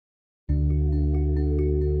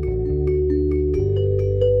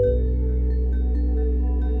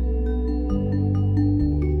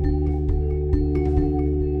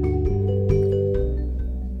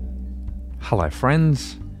Hello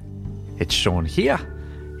friends, it's Sean here.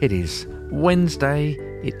 It is Wednesday,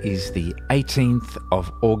 it is the 18th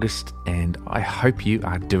of August, and I hope you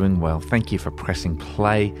are doing well. Thank you for pressing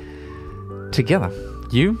play. Together,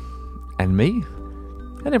 you and me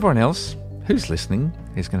and everyone else who's listening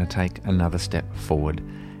is going to take another step forward.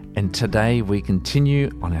 And today we continue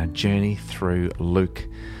on our journey through Luke.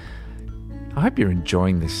 I hope you're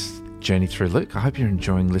enjoying this journey through Luke. I hope you're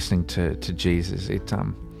enjoying listening to Jesus.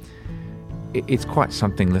 It's quite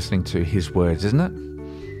something listening to his words, isn't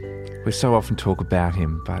it? We so often talk about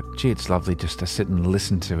him, but gee, it's lovely just to sit and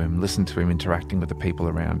listen to him interacting with the people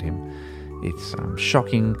around him. It's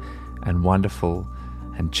shocking and wonderful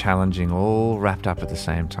and challenging, all wrapped up at the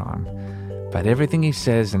same time. But everything he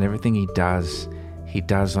says and everything he does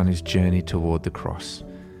on his journey toward the cross,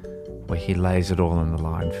 where he lays it all on the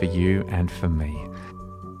line for you and for me.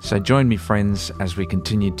 So join me, friends, as we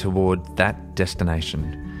continue toward that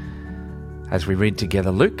destination, as we read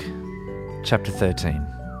together Luke chapter 13.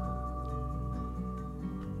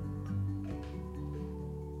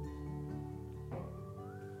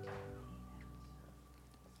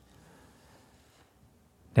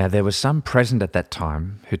 Now there were some present at that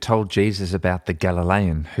time who told Jesus about the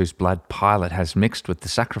Galilean whose blood Pilate has mixed with the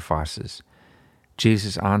sacrifices.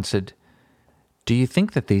 Jesus answered, "Do you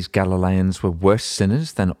think that these Galileans were worse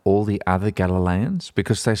sinners than all the other Galileans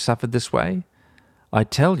because they suffered this way? I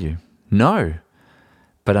tell you, no.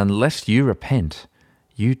 But unless you repent,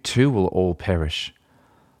 you too will all perish.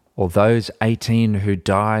 Or those 18 who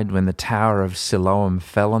died when the tower of Siloam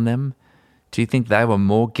fell on them, do you think they were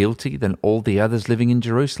more guilty than all the others living in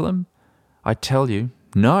Jerusalem? I tell you,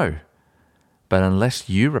 no. But unless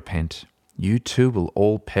you repent, you too will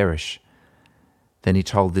all perish." Then he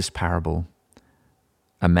told this parable.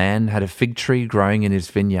 A man had a fig tree growing in his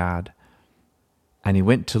vineyard, and he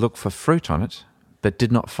went to look for fruit on it, but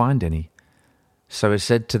did not find any. So he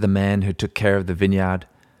said to the man who took care of the vineyard,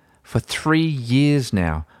 "For 3 years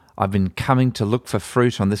now I've been coming to look for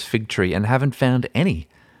fruit on this fig tree and haven't found any.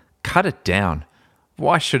 Cut it down.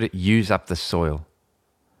 Why should it use up the soil?"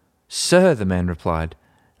 "Sir," the man replied,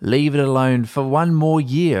 "leave it alone for 1 more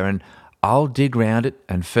year, and I'll dig round it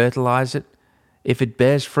and fertilize it. If it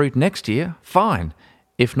bears fruit next year, fine.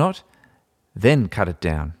 If not, then cut it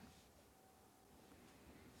down."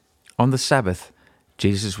 On the Sabbath,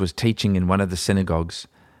 Jesus was teaching in one of the synagogues,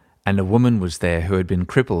 and a woman was there who had been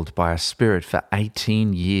crippled by a spirit for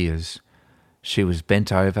 18 years. She was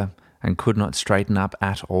bent over and could not straighten up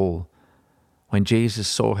at all. When Jesus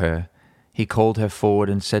saw her, he called her forward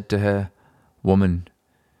and said to her, "Woman,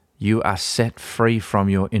 you are set free from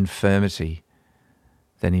your infirmity."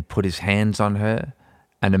 Then he put his hands on her,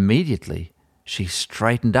 and immediately she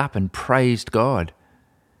straightened up and praised God.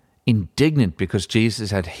 Indignant because Jesus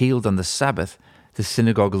had healed on the Sabbath, the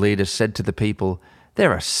synagogue leader said to the people,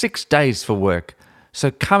 "There are 6 days for work,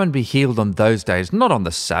 so come and be healed on those days, not on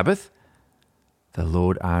the Sabbath." The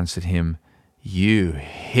Lord answered him, "You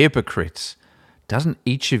hypocrites! Doesn't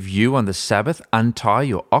each of you on the Sabbath untie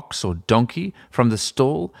your ox or donkey from the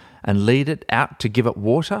stall and lead it out to give it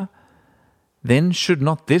water? Then should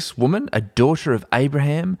not this woman, a daughter of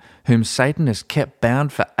Abraham, whom Satan has kept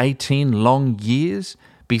bound for 18 long years,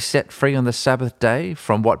 be set free on the Sabbath day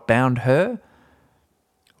from what bound her?"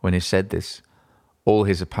 When he said this, all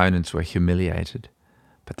his opponents were humiliated,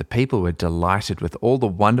 but the people were delighted with all the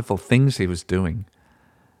wonderful things he was doing.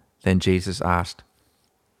 Then Jesus asked,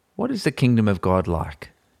 "What is the kingdom of God like?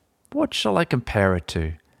 What shall I compare it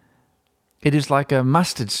to? It is like a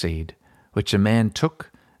mustard seed, which a man took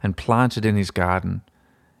and planted in his garden.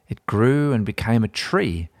 It grew and became a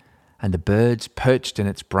tree, and the birds perched in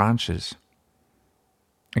its branches."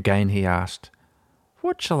 Again he asked,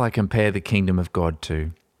 "What shall I compare the kingdom of God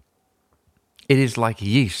to? It is like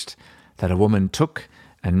yeast that a woman took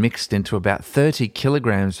and mixed into about 30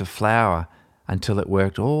 kilograms of flour until it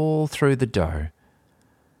worked all through the dough."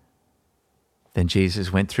 Then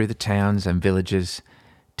Jesus went through the towns and villages,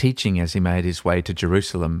 teaching as he made his way to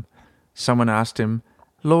Jerusalem. Someone asked him,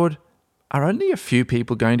 "Lord, are only a few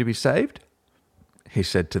people going to be saved?" He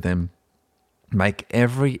said to them, "Make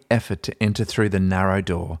every effort to enter through the narrow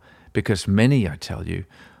door, because many, I tell you,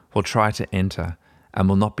 will try to enter and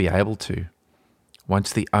will not be able to.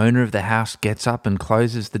 Once the owner of the house gets up and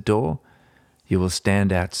closes the door, you will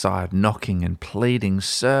stand outside knocking and pleading,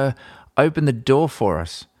 'Sir, open the door for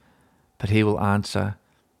us.' But he will answer,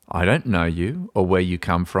 'I don't know you or where you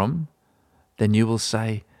come from.' Then you will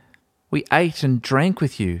say, 'We ate and drank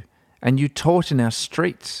with you, and you taught in our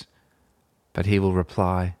streets.' But he will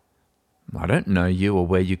reply, 'I don't know you or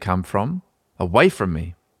where you come from. Away from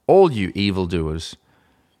me, all you evildoers.'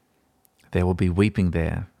 There will be weeping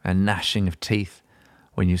there and gnashing of teeth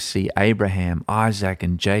when you see Abraham, Isaac,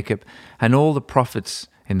 and Jacob, and all the prophets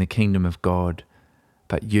in the kingdom of God,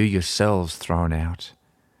 but you yourselves thrown out.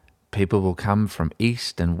 People will come from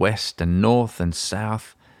east and west and north and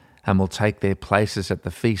south, and will take their places at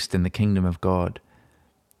the feast in the kingdom of God.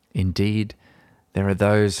 Indeed, there are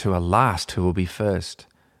those who are last who will be first,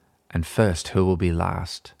 and first who will be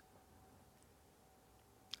last."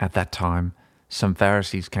 At that time, some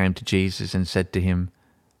Pharisees came to Jesus and said to him,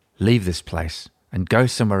 "Leave this place and go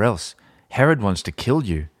somewhere else. Herod wants to kill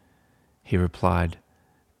you." He replied,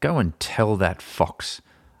 "Go and tell that fox,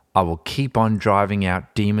 I will keep on driving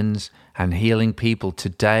out demons and healing people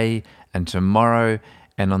today and tomorrow,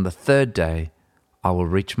 and on the third day I will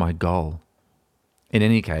reach my goal. In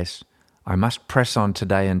any case, I must press on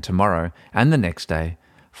today and tomorrow and the next day,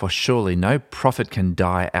 for surely no prophet can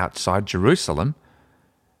die outside Jerusalem.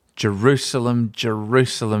 Jerusalem,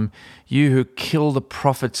 Jerusalem, you who kill the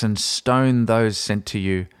prophets and stone those sent to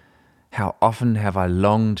you, how often have I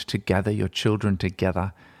longed to gather your children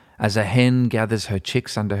together, as a hen gathers her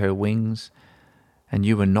chicks under her wings, and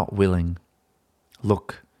you were not willing.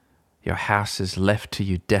 Look, your house is left to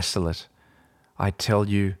you desolate. I tell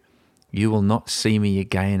you, you will not see me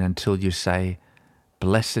again until you say,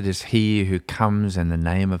 'Blessed is he who comes in the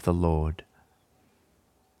name of the Lord.'"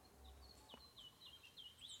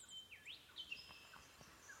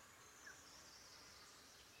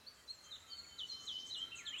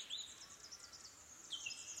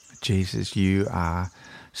 Jesus, you are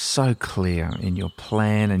so clear in your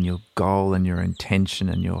plan and your goal and your intention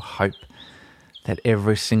and your hope that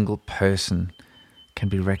every single person can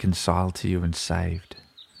be reconciled to you and saved.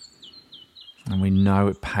 And we know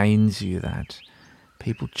it pains you that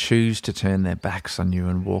people choose to turn their backs on you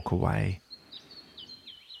and walk away.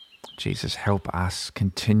 Jesus, help us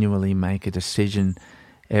continually make a decision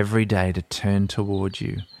every day to turn toward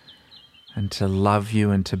you and to love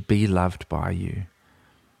you and to be loved by you.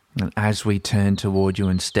 And as we turn toward you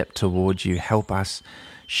and step toward you, help us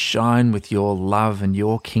shine with your love and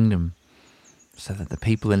your kingdom so that the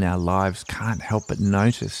people in our lives can't help but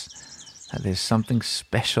notice that there's something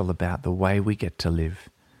special about the way we get to live.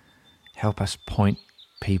 Help us point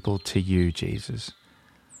people to you, Jesus.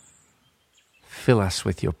 Fill us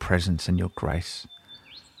with your presence and your grace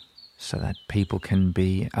so that people can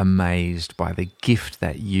be amazed by the gift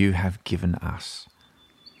that you have given us.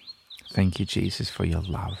 Thank you, Jesus, for your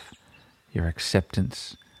love, your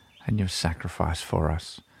acceptance, and your sacrifice for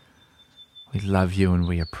us. We love you and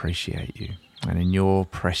we appreciate you. And in your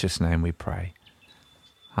precious name we pray.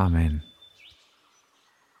 Amen.